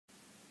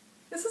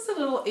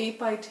little 8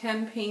 by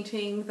 10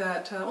 painting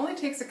that only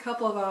takes a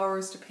couple of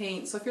hours to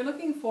paint. So if you're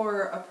looking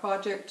for a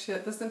project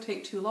that doesn't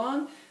take too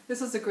long,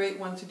 this is a great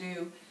one to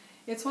do.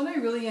 It's one I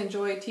really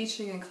enjoy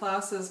teaching in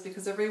classes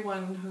because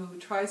everyone who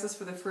tries this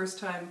for the first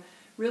time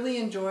really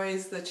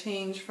enjoys the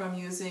change from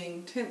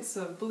using tints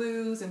of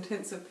blues and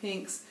tints of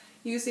pinks,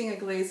 using a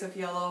glaze of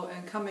yellow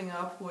and coming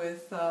up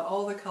with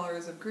all the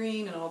colors of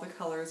green and all the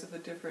colors of the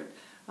different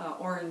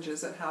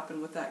oranges that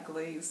happen with that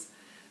glaze.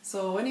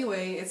 So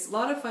anyway, it's a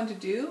lot of fun to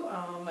do.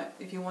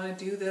 If you want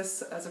to do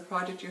this as a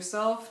project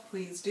yourself,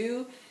 please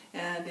do.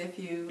 And if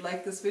you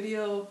like this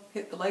video,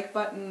 hit the like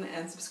button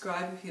and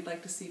subscribe if you'd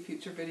like to see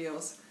future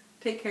videos.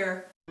 Take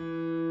care.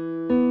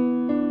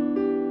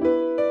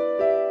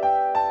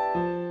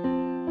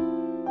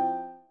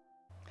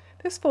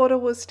 This photo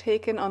was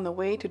taken on the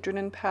way to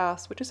Drinnen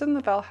Pass, which is in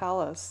the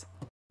Valhallas.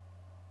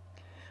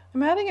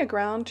 I'm adding a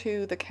ground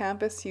to the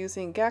canvas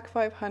using GAC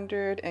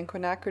 500 and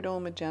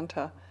quinacridone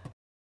magenta.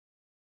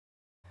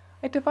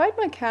 I divide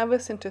my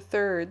canvas into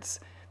thirds.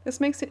 This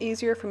makes it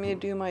easier for me to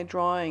do my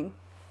drawing.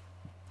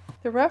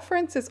 The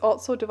reference is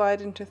also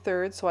divided into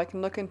thirds so I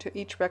can look into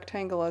each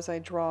rectangle as I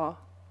draw.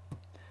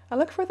 I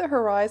look for the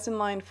horizon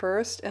line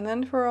first and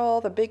then for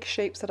all the big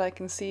shapes that I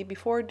can see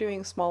before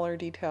doing smaller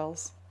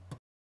details.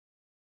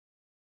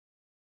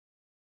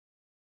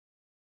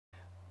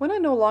 When I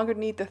no longer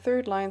need the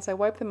third lines, I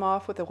wipe them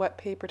off with a wet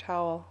paper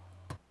towel.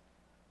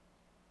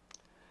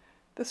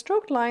 The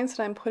stroked lines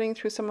that I'm putting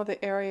through some of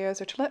the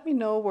areas are to let me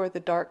know where the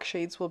dark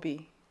shades will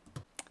be.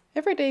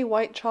 Everyday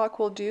white chalk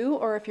will do,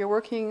 or if you're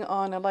working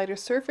on a lighter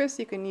surface,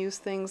 you can use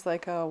things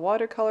like a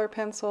watercolor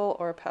pencil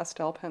or a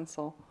pastel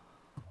pencil.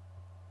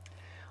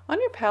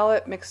 On your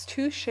palette, mix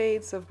 2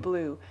 shades of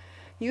blue.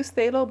 Use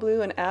phthalo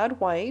blue and add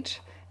white,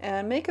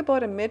 and make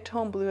about a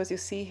mid-tone blue as you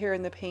see here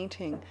in the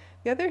painting.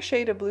 The other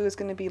shade of blue is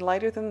going to be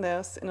lighter than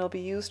this, and it'll be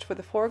used for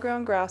the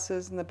foreground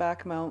grasses and the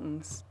back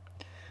mountains.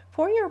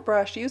 For your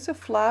brush, use a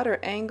flat or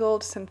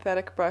angled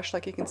synthetic brush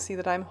like you can see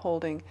that I'm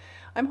holding.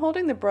 I'm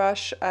holding the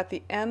brush at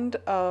the end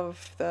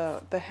of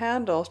the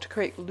handle to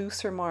create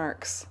looser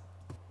marks.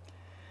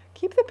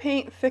 Keep the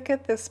paint thick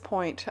at this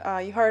point.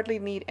 You hardly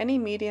need any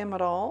medium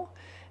at all,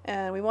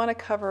 and we want to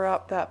cover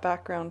up that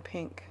background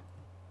pink.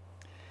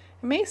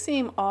 It may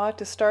seem odd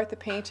to start the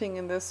painting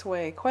in this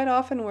way. Quite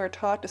often we're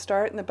taught to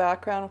start in the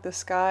background with the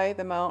sky,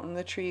 the mountain,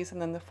 the trees,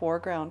 and then the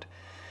foreground.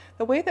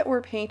 The way that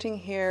we're painting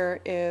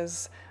here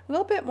is a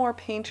little bit more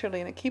painterly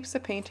and it keeps the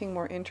painting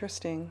more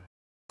interesting.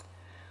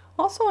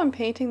 Also, in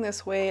painting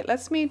this way, it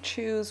lets me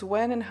choose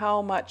when and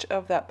how much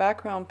of that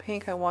background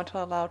pink I want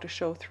to allow to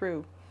show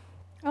through.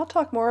 I'll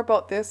talk more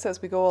about this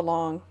as we go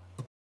along.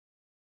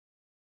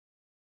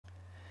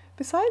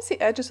 Besides the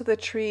edges of the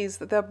trees,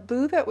 the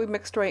blue that we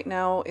mixed right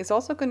now is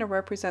also going to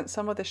represent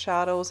some of the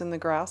shadows in the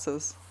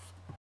grasses.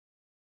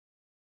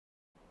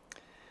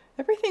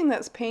 Everything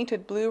that's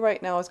painted blue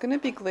right now is going to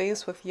be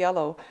glazed with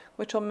yellow,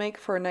 which will make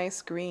for a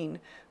nice green.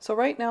 So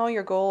right now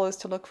your goal is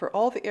to look for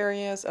all the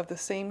areas of the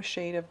same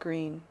shade of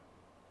green.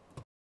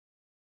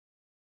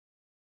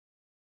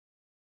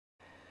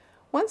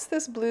 Once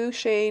this blue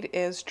shade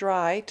is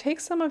dry, take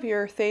some of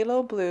your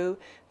phthalo blue,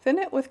 thin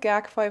it with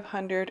GAC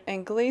 500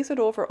 and glaze it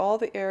over all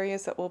the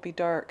areas that will be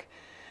dark.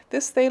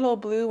 This phthalo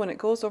blue, when it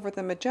goes over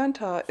the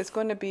magenta, is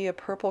going to be a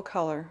purple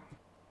color.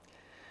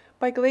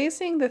 By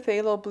glazing the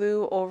phthalo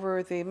blue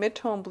over the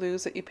mid-tone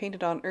blues that you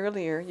painted on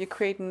earlier, you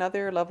create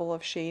another level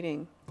of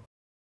shading.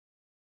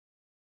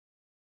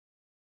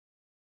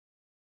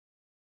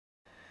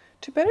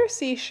 To better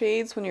see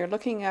shades when you're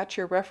looking at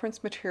your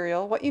reference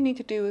material, what you need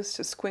to do is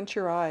to squint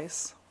your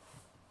eyes.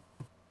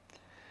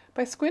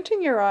 By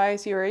squinting your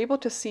eyes, you're able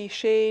to see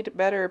shade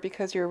better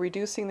because you're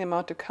reducing the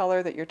amount of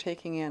color that you're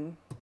taking in.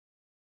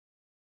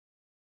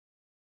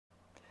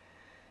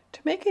 To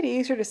make it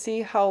easier to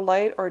see how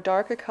light or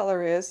dark a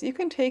color is, you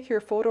can take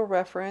your photo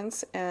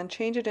reference and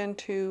change it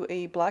into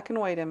a black and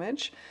white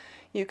image.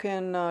 You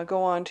can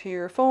go onto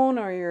your phone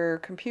or your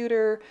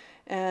computer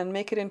and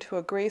make it into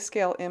a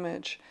grayscale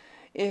image.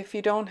 If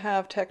you don't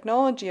have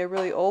technology, a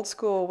really old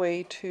school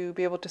way to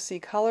be able to see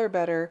color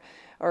better,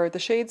 or the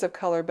shades of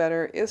color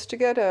better, is to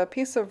get a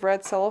piece of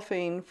red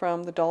cellophane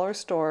from the dollar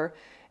store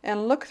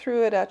and look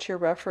through it at your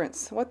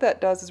reference. What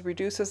that does is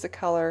reduces the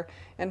color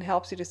and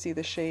helps you to see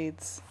the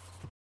shades.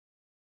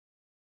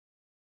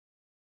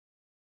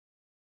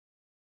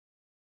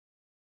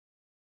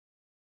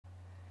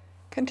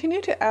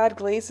 Continue to add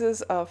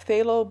glazes of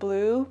phthalo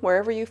blue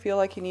wherever you feel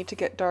like you need to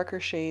get darker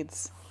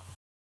shades.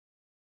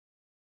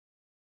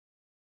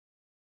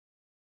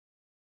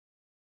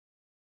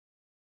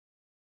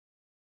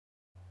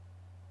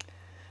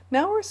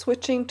 Now we're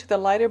switching to the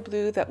lighter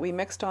blue that we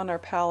mixed on our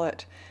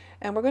palette,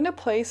 and we're going to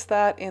place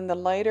that in the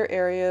lighter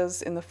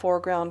areas in the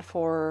foreground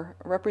for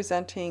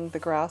representing the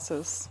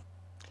grasses.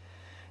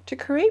 To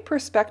create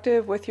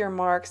perspective with your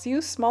marks,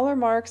 use smaller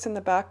marks in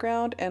the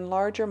background and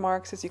larger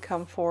marks as you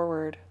come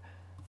forward.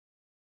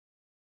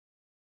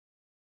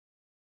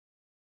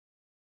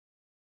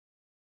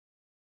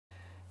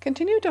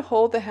 Continue to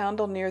hold the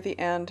handle near the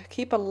end.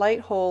 Keep a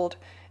light hold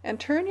and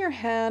turn your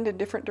hand in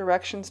different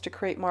directions to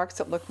create marks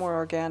that look more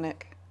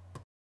organic.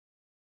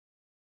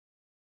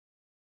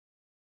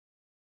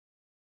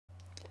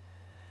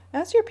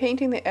 As you're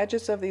painting the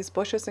edges of these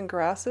bushes and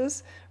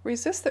grasses,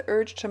 resist the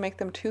urge to make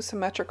them too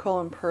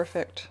symmetrical and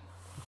perfect.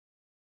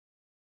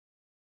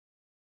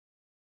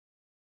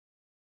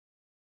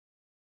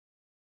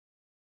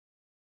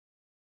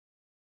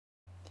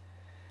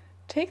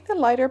 Take the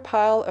lighter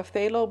pile of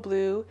phthalo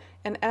blue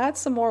and add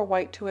some more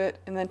white to it,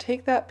 and then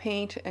take that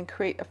paint and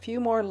create a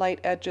few more light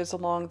edges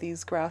along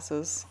these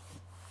grasses.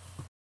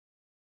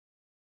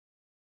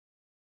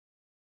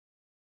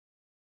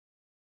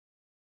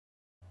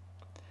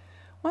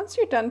 Once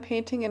you're done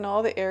painting in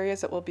all the areas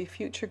that will be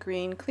future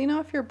green, clean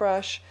off your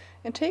brush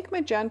and take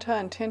magenta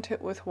and tint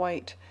it with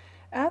white.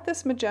 Add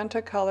this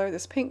magenta color,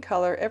 this pink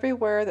color,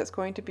 everywhere that's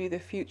going to be the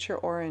future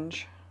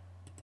orange.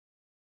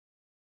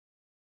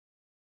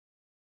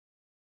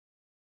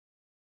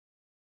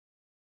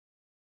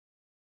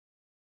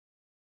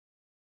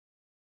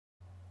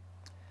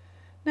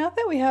 Now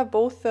that we have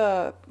both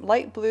the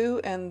light blue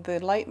and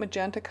the light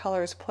magenta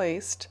colors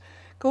placed,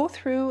 go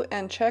through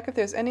and check if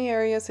there's any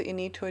areas that you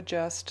need to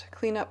adjust.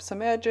 Clean up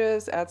some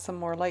edges, add some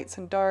more lights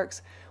and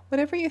darks,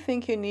 whatever you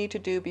think you need to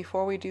do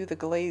before we do the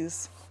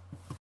glaze.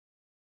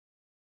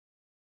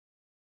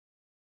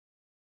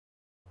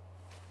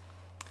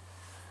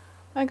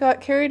 I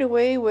got carried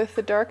away with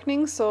the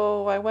darkening,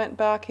 so I went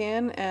back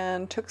in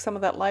and took some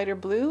of that lighter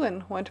blue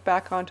and went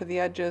back onto the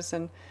edges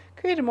and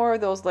created more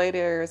of those light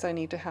areas I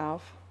need to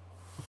have.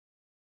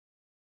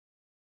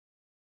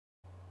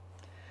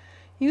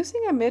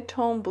 Using a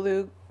mid-tone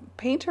blue,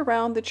 paint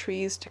around the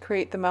trees to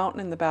create the mountain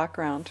in the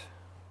background.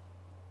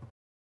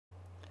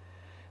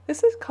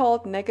 This is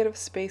called negative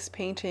space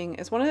painting.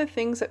 It's one of the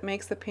things that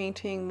makes the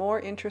painting more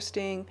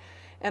interesting,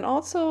 and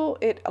also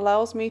it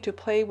allows me to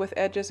play with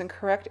edges and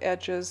correct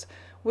edges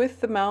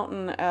with the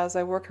mountain as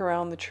I work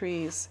around the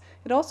trees.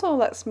 It also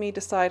lets me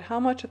decide how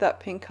much of that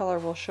pink color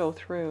will show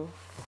through.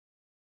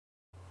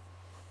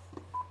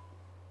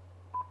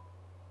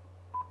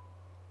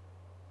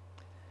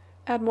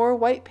 Add more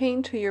white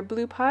paint to your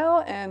blue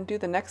pile and do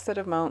the next set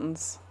of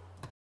mountains.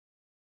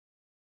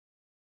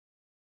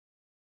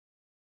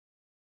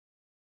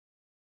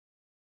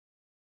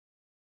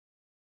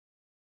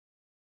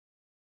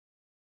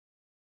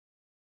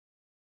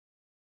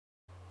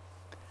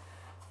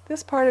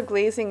 This part of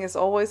glazing is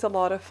always a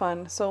lot of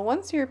fun, so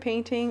once your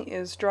painting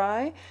is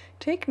dry,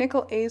 take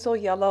nickel azo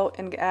yellow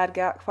and add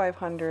GAC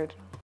 500.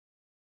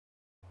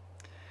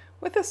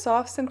 With a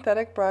soft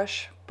synthetic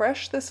brush,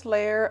 brush this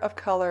layer of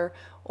color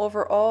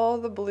over all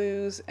the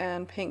blues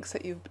and pinks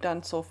that you've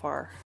done so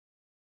far.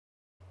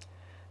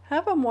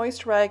 Have a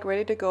moist rag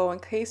ready to go in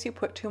case you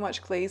put too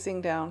much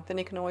glazing down, then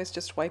you can always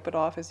just wipe it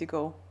off as you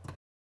go.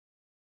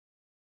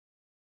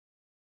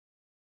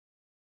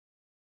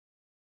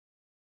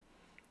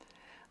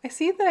 I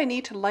see that I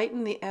need to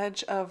lighten the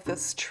edge of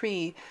this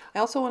tree. I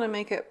also want to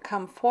make it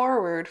come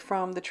forward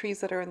from the trees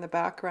that are in the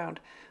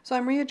background. So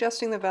I'm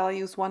readjusting the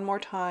values one more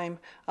time.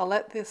 I'll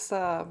let this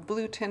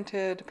blue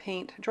tinted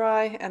paint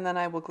dry and then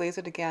I will glaze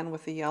it again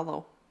with the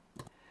yellow.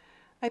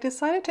 I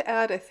decided to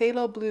add a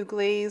phthalo blue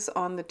glaze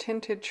on the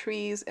tinted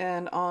trees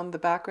and on the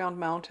background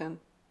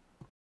mountain.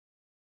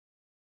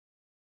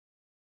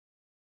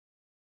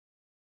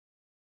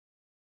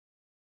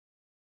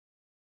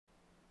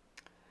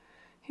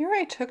 Here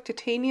I took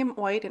titanium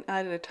white and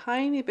added a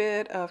tiny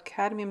bit of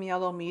cadmium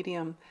yellow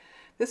medium.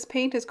 This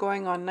paint is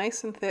going on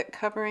nice and thick,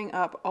 covering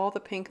up all the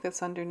pink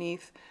that's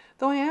underneath,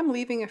 though I am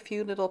leaving a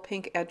few little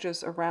pink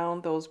edges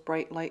around those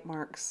bright light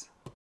marks.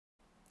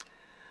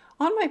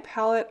 On my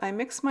palette, I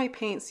mix my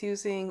paints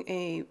using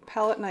a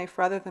palette knife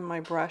rather than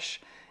my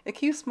brush. It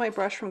keeps my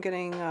brush from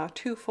getting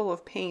too full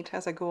of paint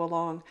as I go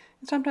along.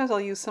 And sometimes I'll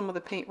use some of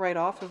the paint right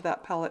off of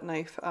that palette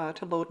knife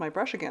to load my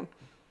brush again.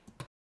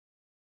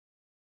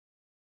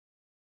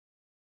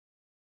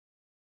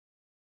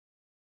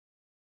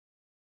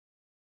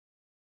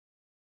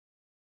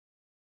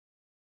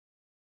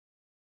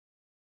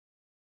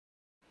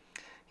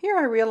 Here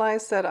I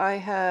realized that I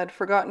had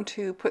forgotten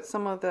to put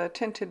some of the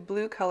tinted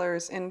blue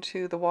colors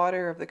into the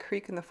water of the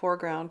creek in the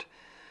foreground.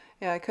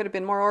 Yeah, I could have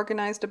been more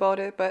organized about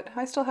it, but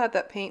I still had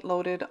that paint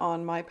loaded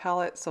on my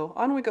palette, so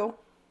on we go.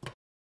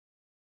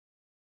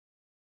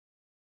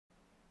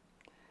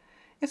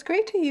 It's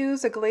great to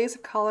use a glaze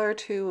of color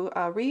to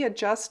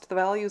readjust the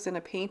values in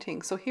a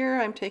painting. So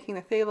here I'm taking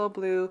the phthalo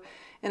blue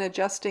and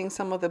adjusting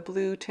some of the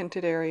blue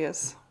tinted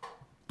areas.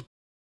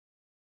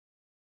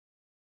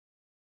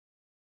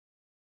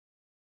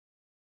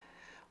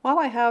 While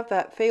I have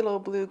that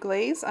phthalo blue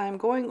glaze, I'm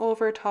going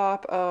over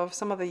top of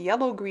some of the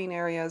yellow-green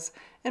areas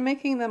and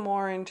making them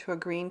more into a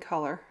green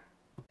color.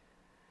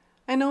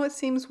 I know it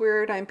seems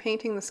weird, I'm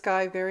painting the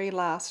sky very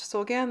last. So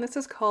again, this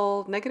is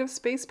called negative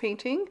space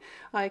painting.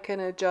 I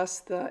can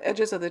adjust the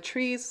edges of the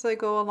trees as I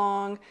go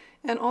along.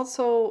 And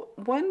also,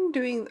 when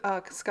doing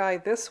sky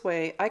this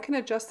way, I can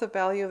adjust the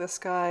value of the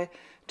sky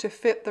to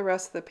fit the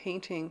rest of the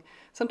painting.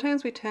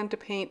 Sometimes we tend to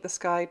paint the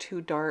sky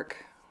too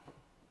dark.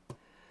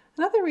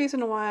 Another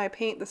reason why I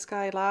paint the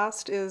sky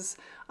last is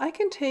I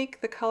can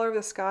take the color of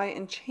the sky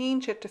and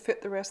change it to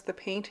fit the rest of the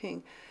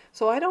painting.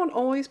 So I don't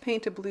always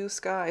paint a blue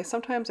sky.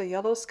 Sometimes a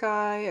yellow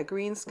sky, a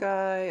green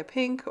sky, a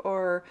pink,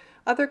 or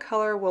other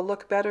color will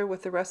look better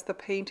with the rest of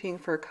the painting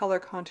for color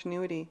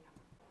continuity.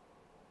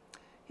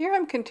 Here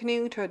I'm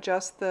continuing to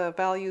adjust the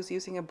values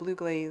using a blue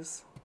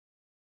glaze.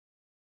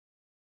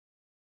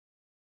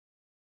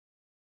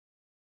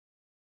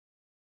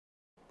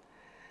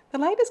 The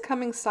light is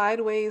coming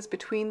sideways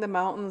between the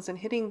mountains and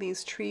hitting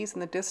these trees in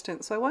the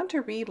distance, so I want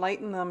to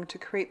relighten them to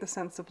create the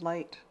sense of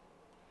light.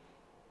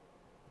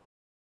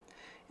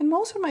 In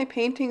most of my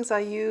paintings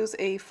I use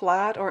a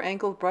flat or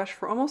angled brush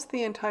for almost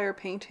the entire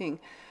painting.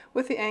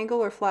 With the angle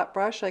or flat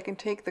brush I can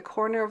take the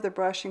corner of the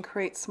brush and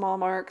create small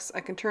marks. I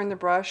can turn the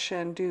brush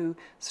and do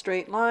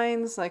straight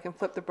lines. I can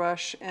flip the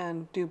brush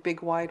and do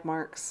big wide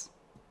marks.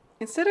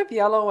 Instead of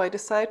yellow, I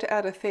decided to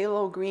add a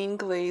phthalo green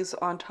glaze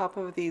on top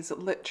of these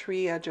lit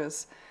tree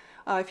edges.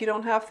 If you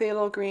don't have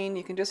phthalo green,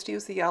 you can just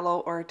use the yellow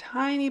or a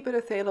tiny bit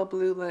of phthalo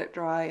blue, let it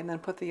dry, and then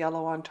put the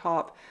yellow on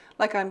top,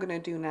 like I'm going to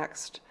do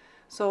next.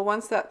 So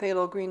once that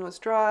phthalo green was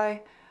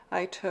dry,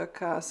 I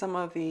took some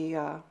of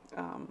the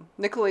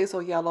nickel azo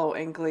yellow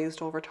and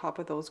glazed over top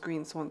of those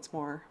greens once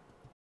more.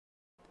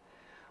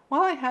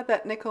 While I had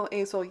that nickel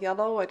azo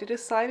yellow, I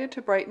decided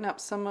to brighten up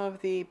some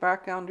of the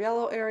background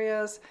yellow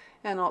areas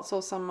and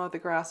also some of the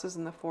grasses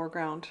in the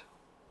foreground.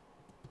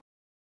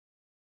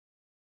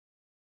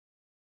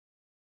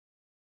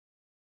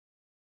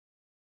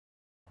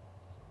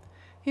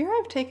 Here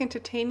I've taken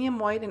titanium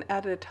white and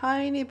added a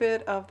tiny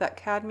bit of that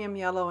cadmium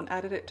yellow and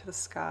added it to the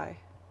sky.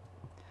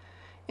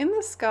 In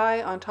the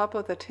sky, on top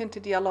of the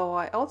tinted yellow,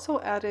 I also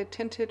added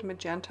tinted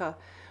magenta.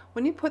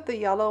 When you put the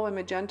yellow and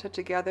magenta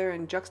together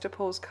and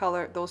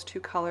juxtapose those two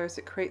colors,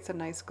 it creates a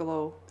nice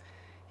glow.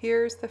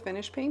 Here's the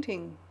finished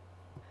painting.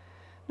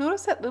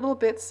 Notice that little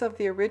bits of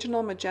the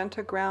original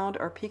magenta ground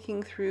are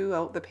peeking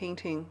throughout the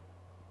painting.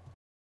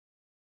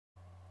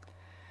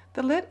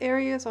 The lit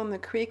areas on the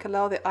creek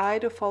allow the eye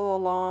to follow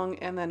along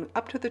and then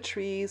up to the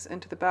trees and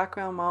to the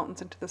background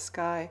mountains and to the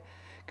sky,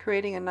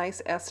 creating a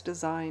nice S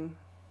design.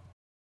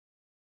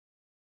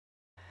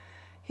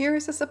 Here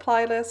is the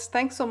supply list.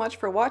 Thanks so much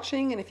for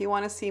watching, and if you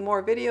want to see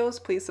more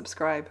videos, please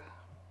subscribe.